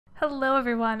Hello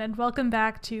everyone and welcome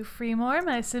back to Freemore,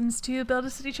 my Sims 2 Build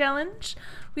a City Challenge.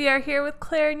 We are here with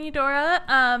Claire and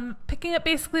Eudora, picking up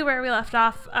basically where we left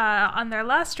off on their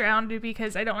last round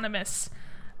because I don't want to miss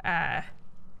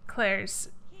Claire's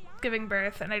giving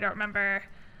birth and I don't remember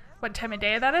what time of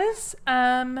day that is.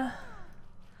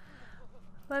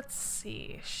 Let's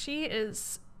see, she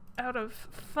is out of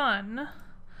fun.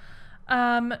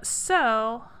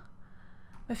 So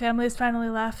my family has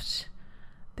finally left.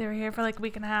 They were here for like a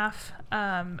week and a half.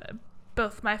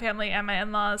 Both my family and my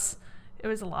in-laws. It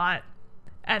was a lot.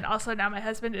 And also now my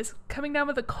husband is coming down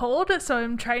with a cold, so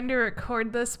I'm trying to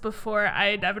record this before I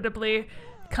inevitably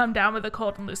come down with a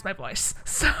cold and lose my voice.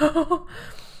 So,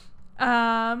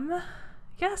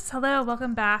 yes, hello,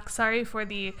 welcome back. Sorry for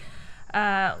the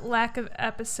lack of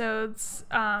episodes.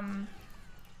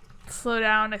 Slow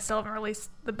down, I still haven't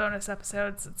released the bonus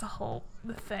episodes. It's a whole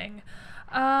thing.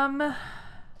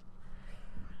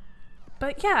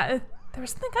 But yeah, there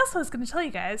was something else I was going to tell you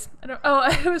guys.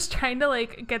 I was trying to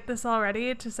like get this all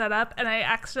ready to set up and I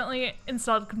accidentally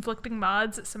installed conflicting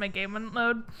mods so my game wouldn't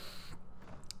load.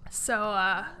 So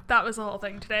that was the whole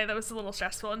thing today. That was a little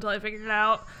stressful until I figured it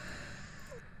out.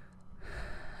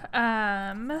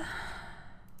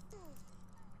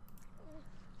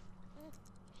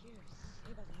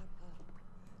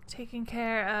 Taking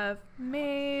care of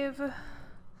Maeve.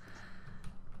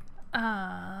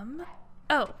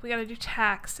 Oh, we gotta do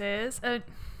taxes. I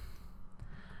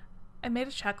made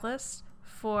a checklist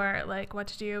for like what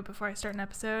to do before I start an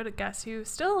episode. Guess who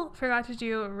still forgot to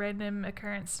do a random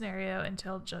occurrence scenario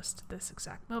until just this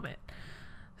exact moment.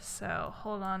 So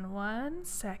hold on one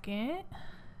second.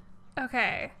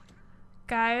 Okay,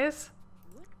 guys.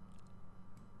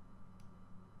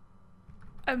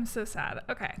 I'm so sad.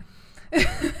 Okay.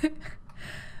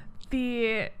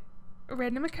 The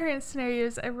random occurrence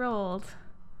scenarios I rolled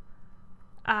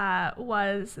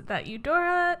was that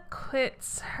Eudora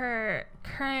quits her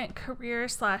current career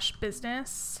 /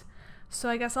 business, so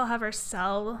I guess I'll have her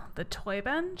sell the toy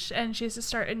bench and she has to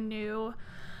start a new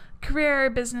career or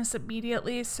business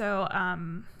immediately. So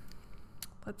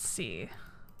let's see,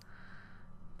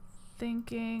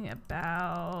 thinking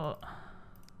about,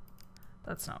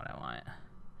 that's not what I want.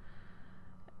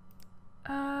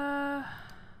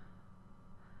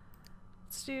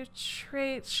 Let's do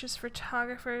traits, just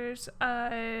photographers.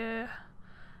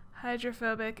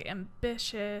 Hydrophobic,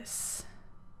 ambitious.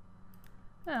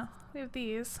 Oh, we have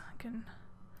these. I can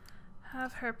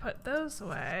have her put those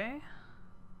away.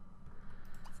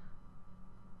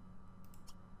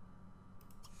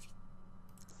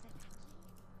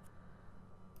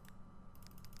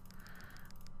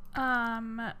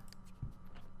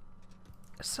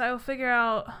 So I'll figure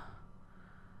out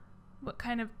what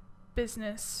kind of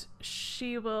business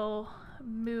she will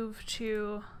move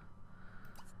to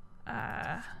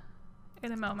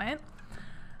in a moment.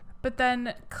 But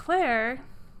then Claire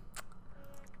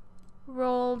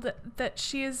rolled that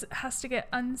she has to get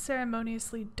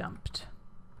unceremoniously dumped.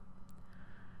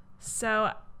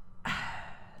 So I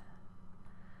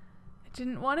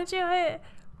didn't want to do it,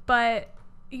 but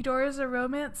Eudora's a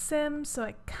romance sim, so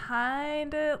I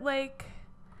kind of like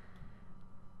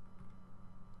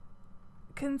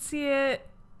can see it,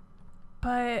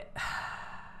 but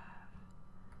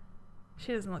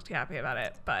she doesn't look too happy about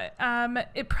it. But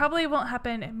it probably won't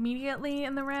happen immediately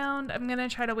in the round. I'm gonna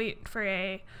try to wait for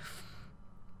a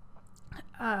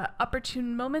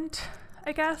opportune moment,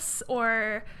 I guess,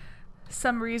 or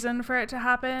some reason for it to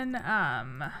happen.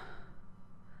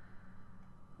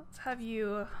 Let's have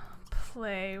you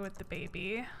play with the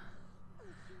baby.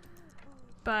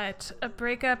 But a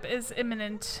breakup is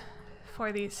imminent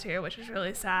for these two, which is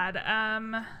really sad.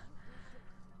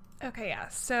 Okay, yeah,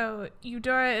 so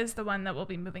Eudora is the one that will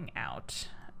be moving out.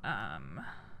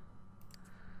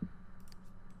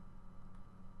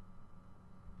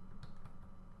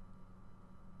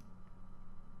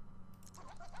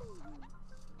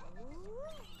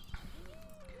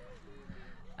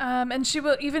 And she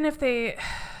will, even if they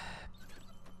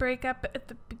break up at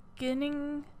the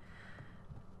beginning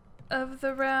of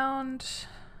the round,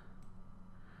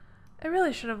 I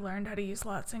really should have learned how to use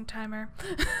lot sync timer.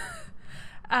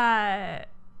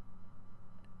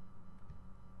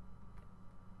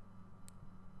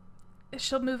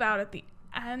 She'll move out at the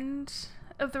end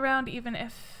of the round, even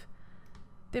if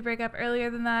they break up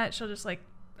earlier than that. She'll just, like,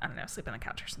 I don't know, sleep on the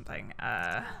couch or something.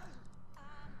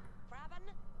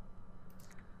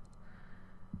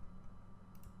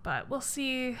 But we'll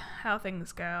see how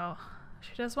things go.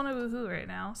 She does want to woohoo right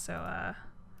now, so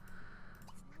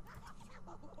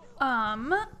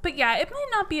but yeah, it might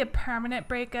not be a permanent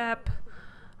breakup.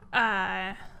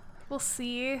 We'll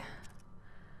see.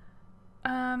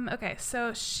 Okay,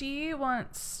 so she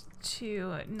wants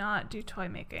to not do toy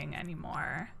making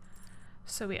anymore.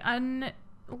 So we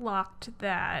unlocked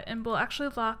that, and we'll actually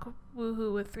lock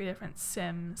Woohoo with 3 different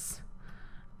Sims.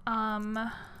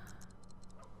 But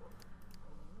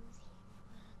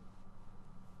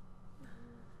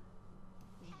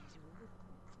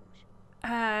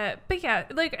yeah,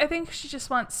 like, I think she just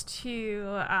wants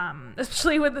to,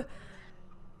 especially with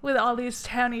all these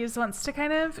townies, wants to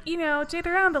kind of, you know, date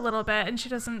around a little bit, and she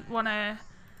doesn't want to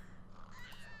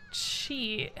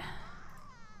cheat.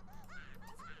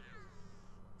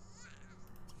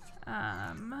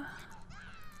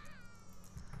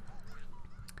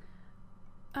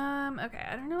 Okay,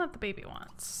 I don't know what the baby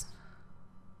wants.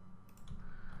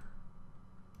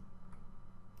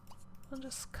 We'll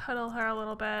just cuddle her a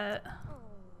little bit.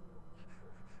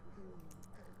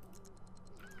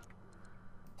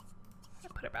 I'll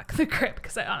put her back in the crib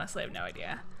because I honestly have no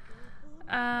idea.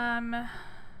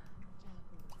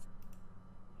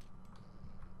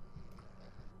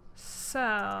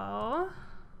 So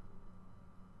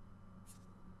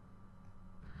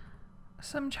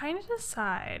I'm trying to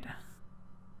decide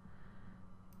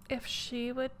if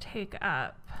she would take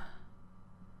up.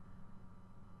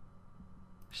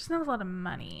 She doesn't have a lot of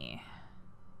money.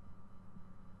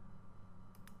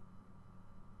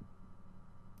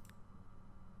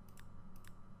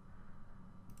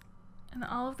 And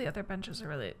all of the other benches are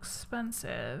really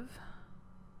expensive.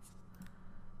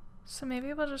 So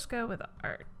maybe we'll just go with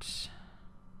art.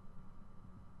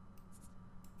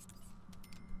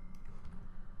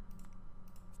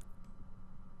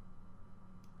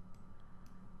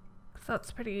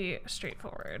 That's pretty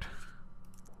straightforward.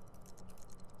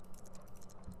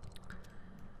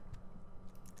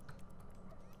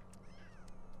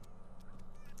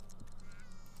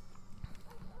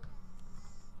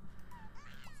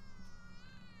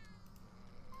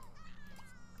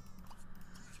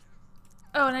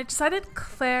 Oh, and I decided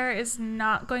Claire is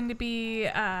not going to be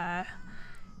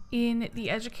in the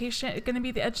education, going to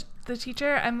be the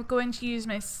teacher. I'm going to use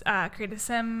my Create a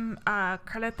Sim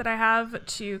credit that I have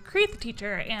to create the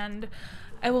teacher, and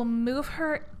I will move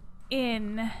her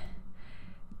in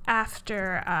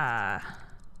after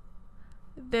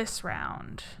this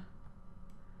round.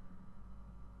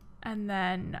 And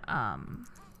then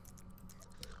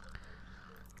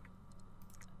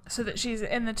so that she's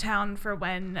in the town for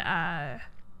when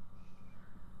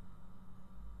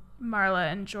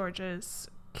Marla and George's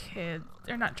kid,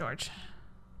 or not George,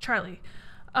 Charlie,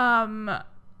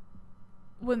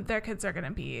 when their kids are going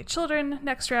to be children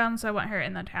next round, so I want her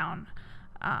in the town.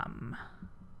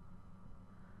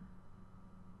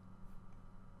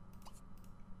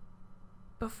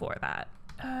 Before that.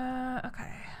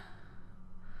 Okay.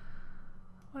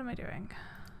 What am I doing?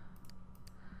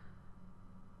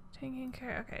 Taking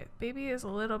care. Okay, baby is a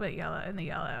little bit in the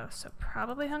yellow, so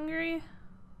probably hungry.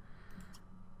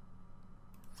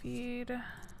 Feed.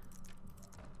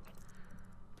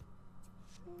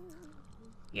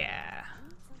 Yeah.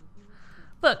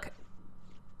 Look.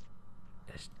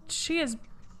 She is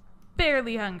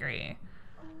barely hungry.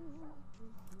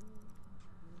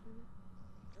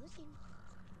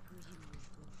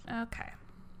 Okay.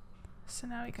 So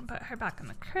now we can put her back in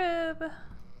the crib.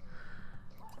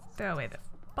 Throw away the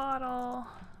bottle.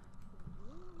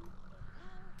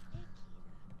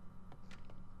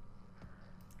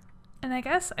 And I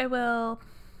guess I will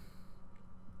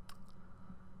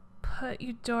put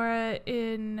Eudora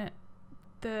in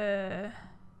the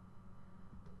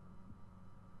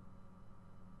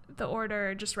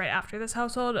order just right after this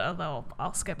household, although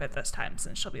I'll skip it this time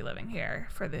since she'll be living here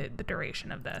for the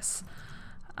duration of this.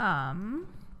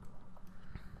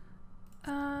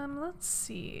 Let's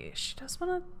see. She does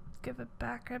want to give a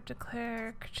back rub to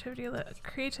Claire.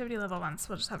 Creativity level 1, so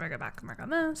we'll just have her go back and work on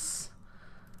this.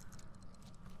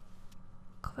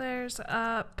 Claire's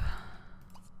up.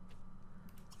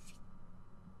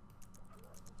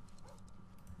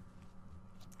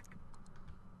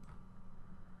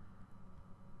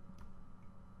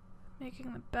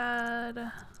 Making the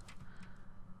bed.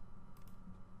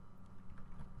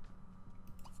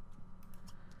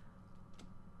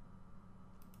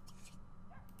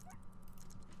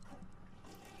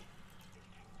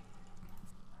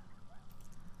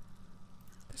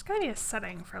 There's gotta be a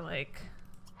setting for, like,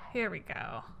 here we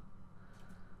go.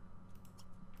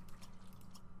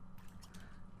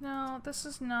 No, this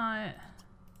is not.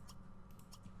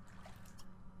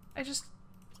 I just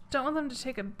don't want them to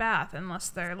take a bath unless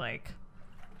they're, like,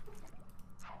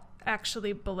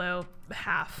 actually below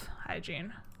half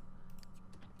hygiene.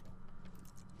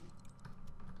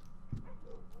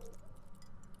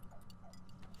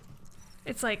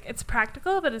 It's like, it's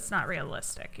practical, but it's not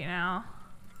realistic, you know?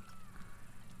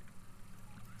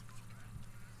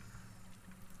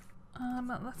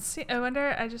 Let's see. I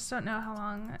wonder, I just don't know how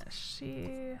long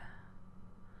she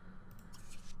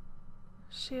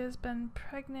has been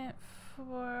pregnant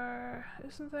for.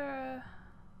 Isn't there a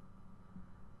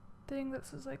thing that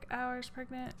says like hours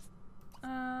pregnant?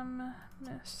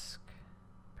 MISC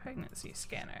pregnancy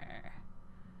scanner.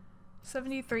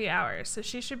 73 hours. So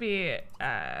she should be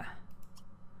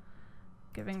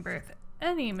giving birth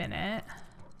any minute.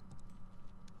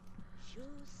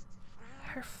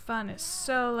 Her fun is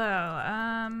so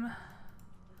low.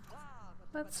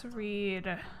 Let's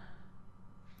read.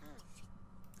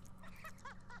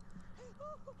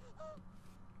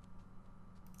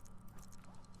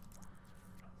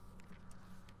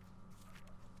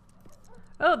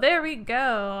 Oh, there we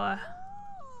go.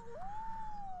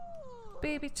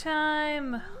 Baby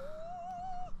time.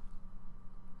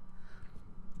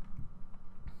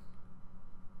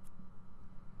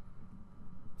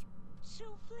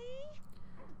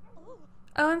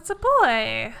 Oh, and it's a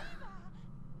boy.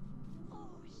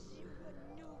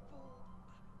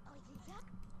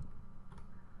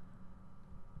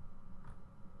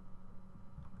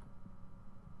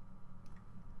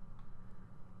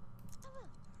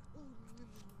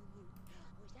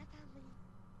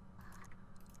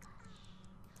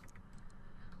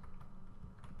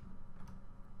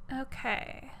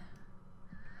 Okay.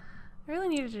 I really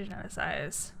needed to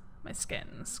geneticize my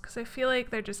skins because I feel like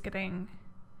they're just getting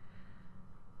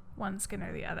one skin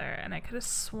or the other, and I could have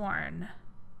sworn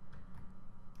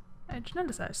I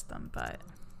geneticized them, but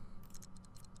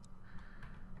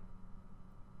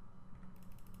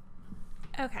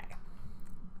okay.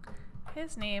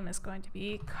 His name is going to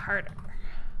be Carter.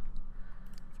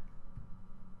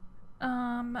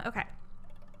 Okay.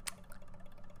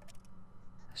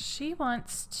 She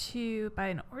wants to buy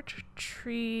an orchard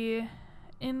tree,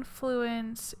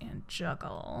 influence, and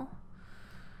juggle.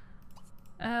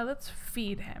 Let's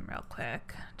feed him real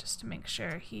quick, just to make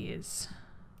sure he's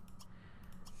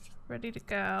ready to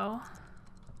go.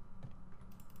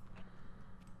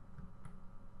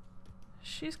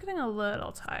 She's getting a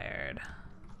little tired.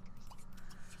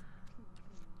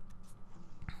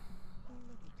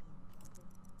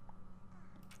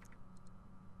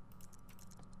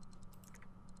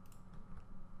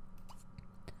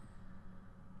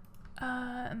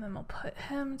 And then we'll put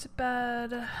him to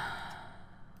bed.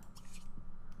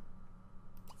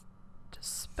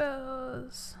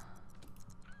 Dispose.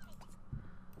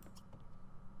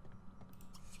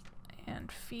 And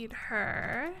feed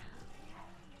her.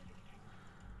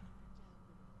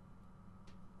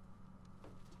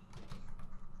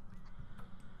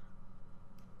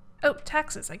 Oh,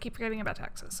 taxes. I keep forgetting about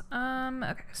taxes.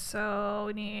 Okay, so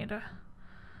we need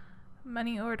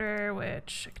money order,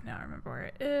 which I can now remember where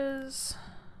it is.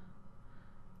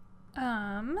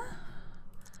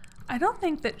 I don't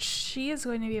think that she is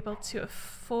going to be able to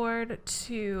afford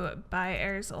to buy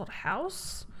Air's old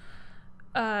house.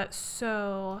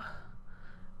 So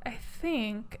I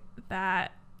think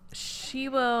that she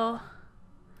will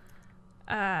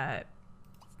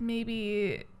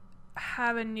maybe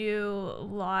have a new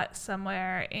lot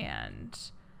somewhere and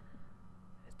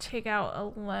take out a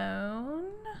loan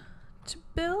to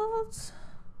build.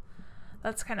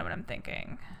 That's kind of what I'm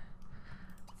thinking.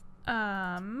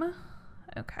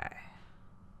 Okay.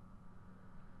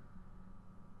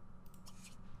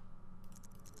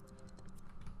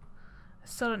 I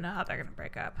still don't know how they're gonna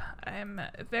break up. I'm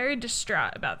very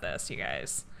distraught about this, you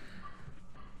guys.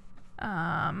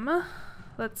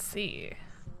 Let's see.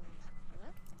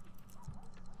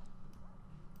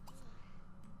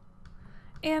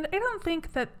 And I don't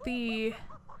think that the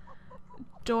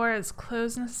door is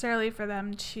closed necessarily for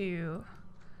them to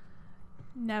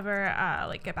never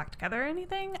like get back together or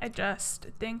anything. I just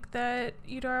think that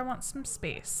Eudora wants some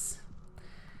space.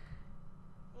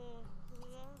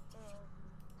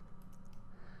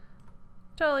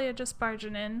 Julia just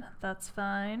barging in. That's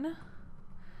fine.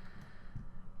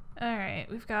 Alright,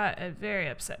 we've got a very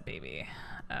upset baby.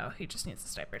 Oh, he just needs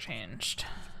his diaper changed.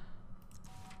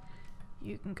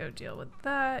 You can go deal with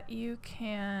that. You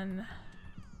can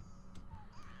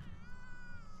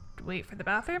wait for the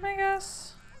bathroom, I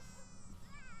guess.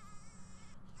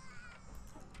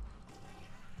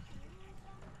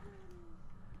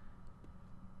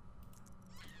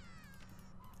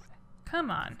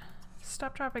 Come on.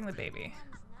 Stop dropping the baby.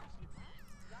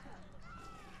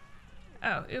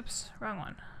 Oh, oops. Wrong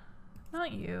one.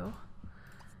 Not you.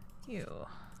 You.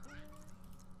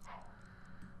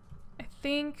 I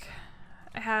think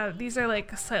I have... These are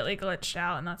like slightly glitched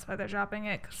out and that's why they're dropping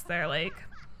it, because they're like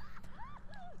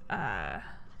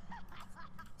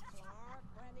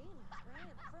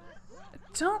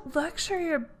Don't lecture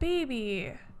your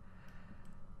baby.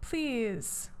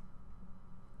 Please.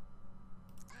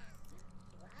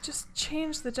 Just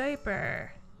change the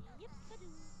diaper.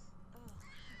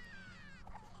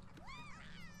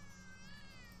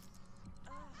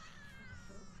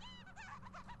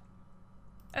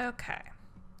 Okay.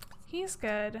 He's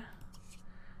good.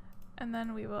 And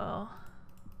then we will...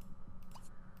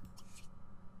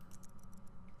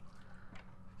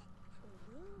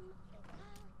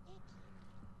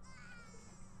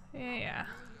 Yeah.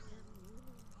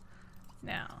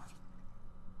 Now.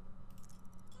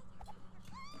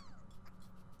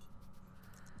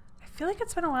 I feel like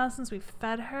it's been a while since we've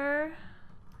fed her.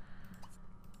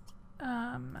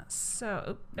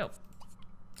 So, nope.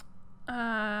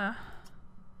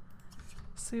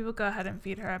 So we will go ahead and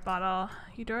feed her a bottle.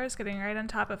 Eudora's getting right on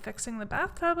top of fixing the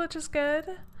bathtub, which is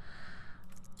good.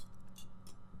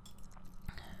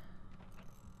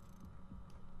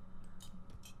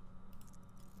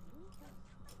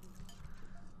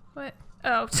 What?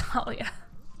 Oh, Talia.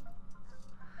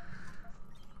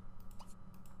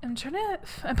 I'm trying to...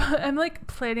 I'm like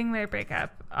planning their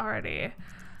breakup already.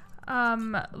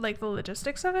 Like the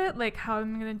logistics of it, like how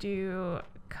I'm gonna do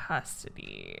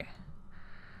custody.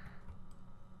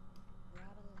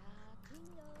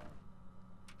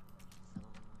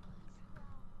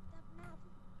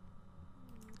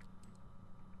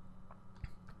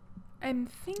 I'm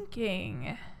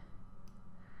thinking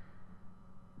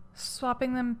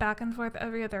swapping them back and forth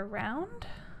every other round.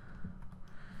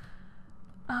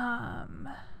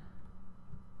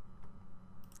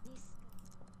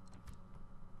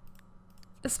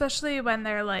 Especially when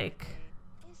they're like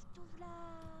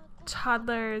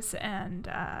toddlers and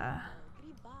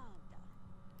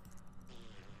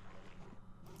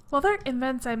well, they're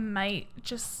infants, I might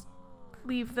just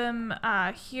leave them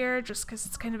here just because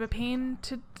it's kind of a pain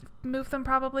to move them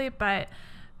probably, but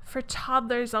for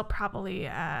toddlers I'll probably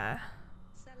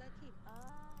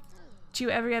do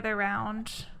every other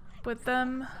round with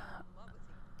them.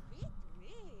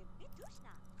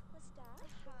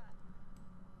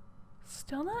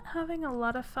 Still not having a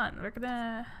lot of fun. We're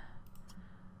gonna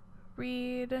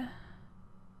read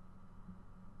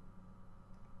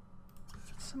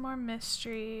some more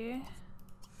mystery,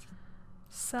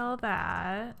 sell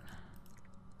that.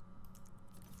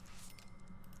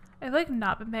 I've like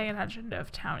not been paying attention to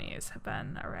if townies have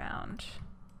been around.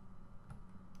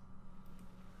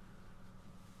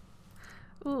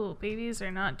 Ooh, babies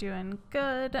are not doing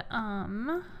good.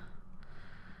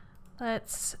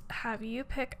 Let's have you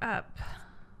pick up.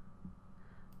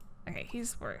 Okay,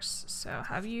 he's worse. So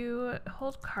have you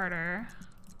hold Carter.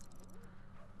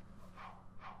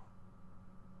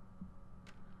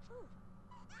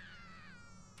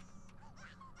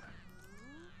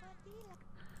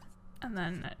 And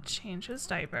then change his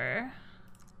diaper.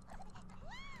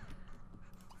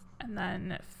 And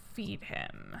then feed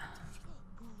him.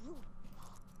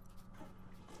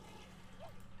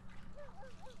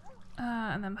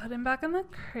 And then put him back in the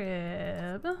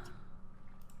crib.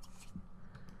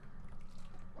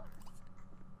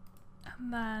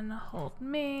 And then hold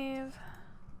Maeve.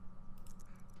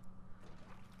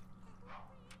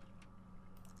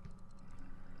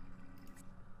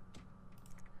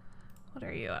 What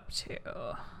are you up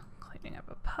to? Cleaning up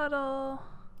a puddle.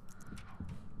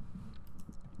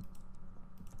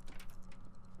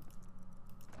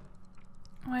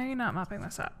 Why are you not mopping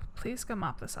this up? Please go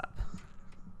mop this up.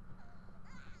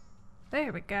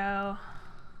 There we go.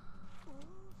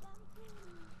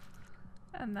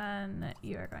 And then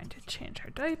you are going to change her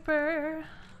diaper.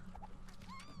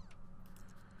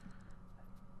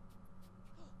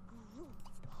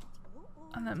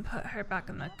 And then put her back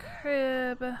in the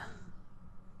crib. Is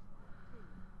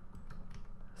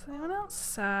anyone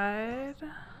outside?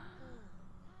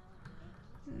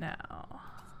 No.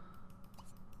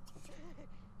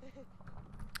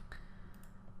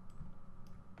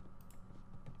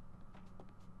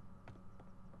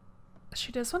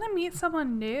 She does want to meet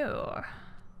someone new.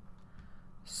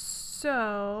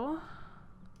 So...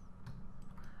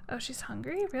 Oh, she's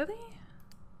hungry? Really?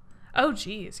 Oh,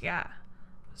 geez, yeah.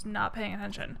 Was not paying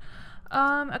attention.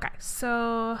 Okay,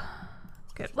 so...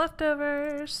 Good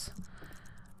leftovers.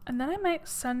 And then I might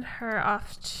send her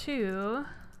off to...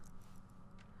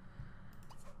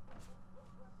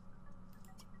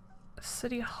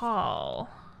 City Hall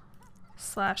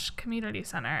 / Community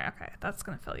Center. Okay, that's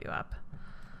gonna fill you up.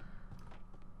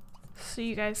 So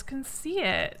you guys can see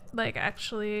it, like,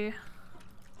 actually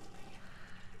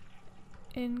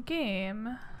in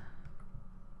game.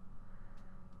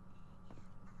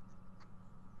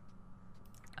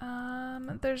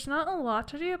 There's not a lot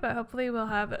to do, but hopefully we'll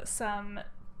have some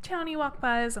townie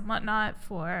walk-bys and whatnot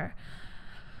for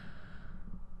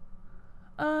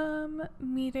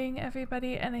meeting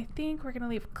everybody, and I think we're gonna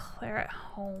leave Claire at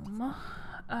home.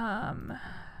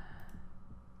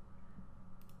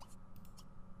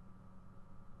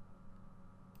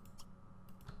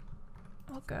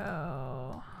 We'll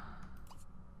go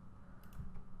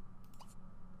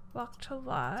walk to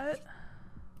lot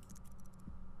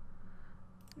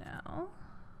now.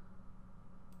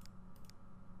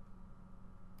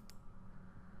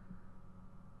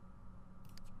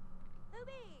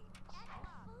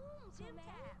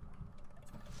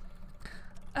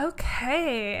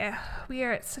 Okay, we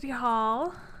are at City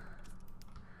Hall.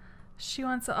 She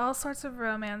wants all sorts of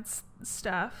romance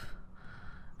stuff.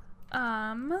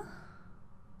 We've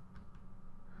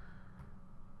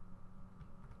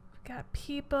got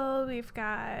people, we've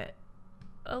got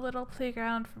a little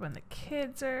playground for when the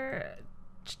kids are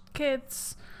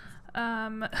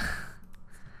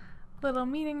little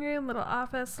meeting room, little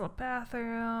office, little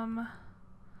bathroom,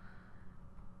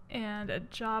 and a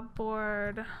job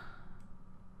board.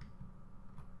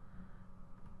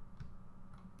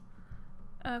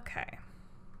 Okay.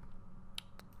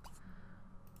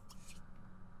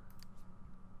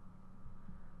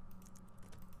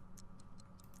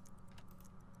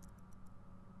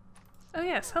 Oh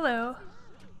yes, hello.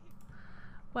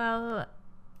 Well,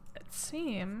 it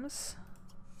seems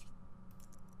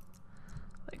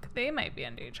like they might be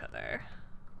into each other.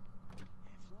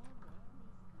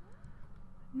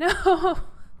 No!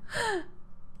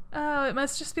 Oh, it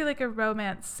must just be like a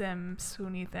romance sim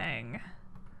swoony thing.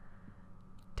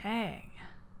 Dang.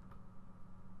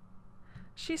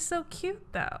 She's so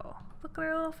cute though. Look at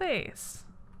her little face.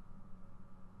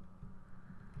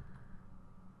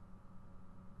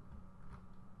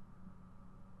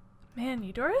 Man,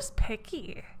 Eudora's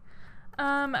picky.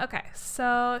 Okay,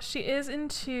 so she is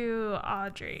into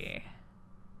Audrey.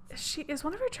 Is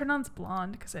one of her turn-ons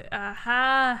blonde? Because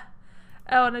aha!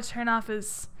 Oh, and a turn-off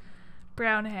is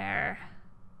brown hair.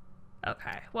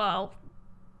 Okay, well,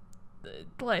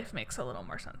 life makes a little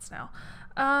more sense now.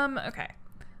 Okay,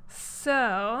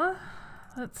 so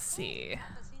let's see.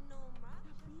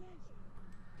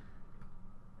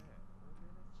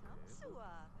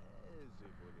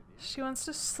 She wants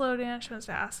to slow down. She wants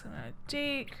to ask him on a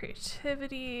date.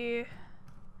 Creativity.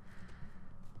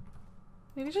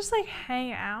 Maybe just like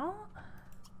hang out.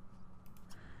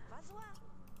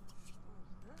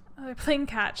 Oh, they're playing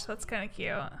catch. That's kind of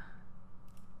cute. I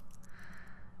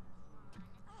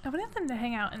want them to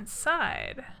hang out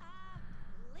inside.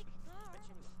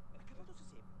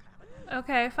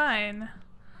 Okay, fine.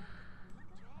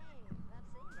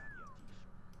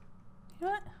 You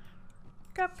know what?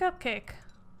 Grab cupcake.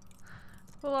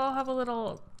 We'll all have a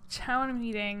little town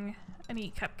meeting and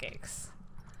eat cupcakes.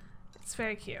 It's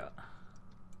very cute.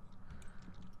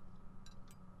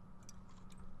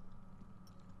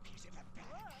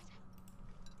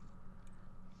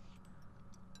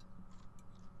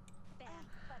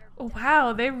 Oh,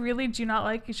 wow, they really do not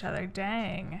like each other.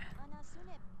 Dang.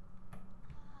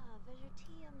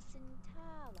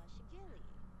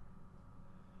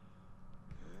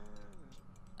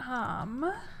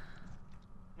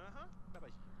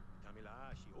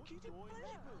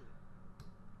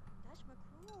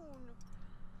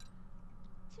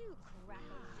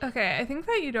 Okay, I think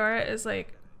that Eudora is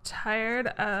like tired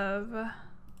of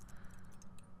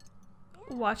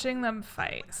watching them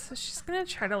fight, so she's gonna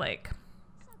try to like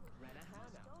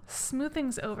smooth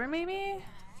things over maybe?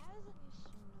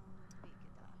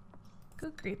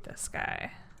 Go greet this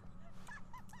guy.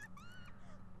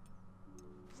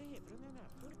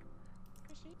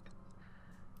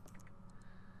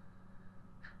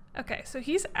 Okay, so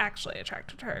he's actually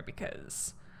attracted to her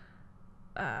because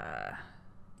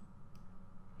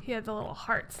he had the little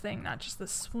hearts thing, not just the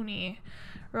swoony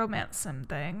romance sim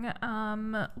thing.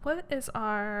 What is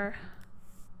our...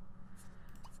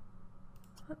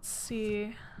 Let's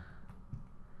see.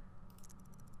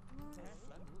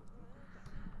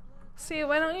 See,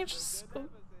 why don't you just...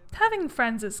 Having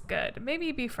friends is good.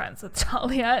 Maybe be friends with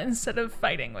Talia instead of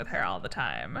fighting with her all the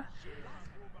time.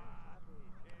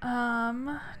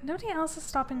 Nobody else is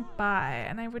stopping by,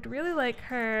 and I would really like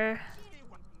her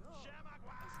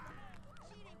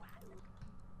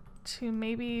to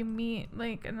maybe meet,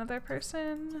 like, another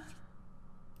person.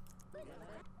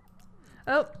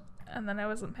 Oh, and then I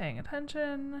wasn't paying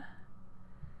attention.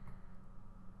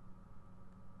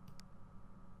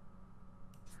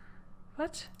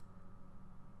 What?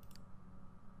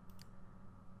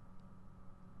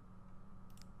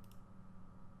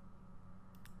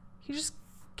 He just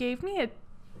gave me a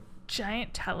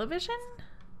giant television?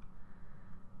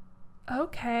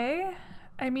 Okay.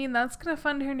 I mean, that's gonna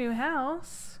fund her new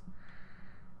house.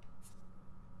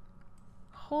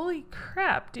 Holy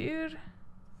crap, dude.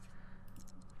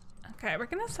 Okay, we're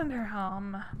gonna send her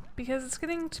home because it's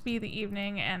getting to be the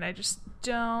evening and I just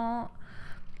don't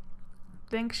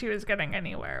think she was getting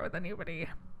anywhere with anybody.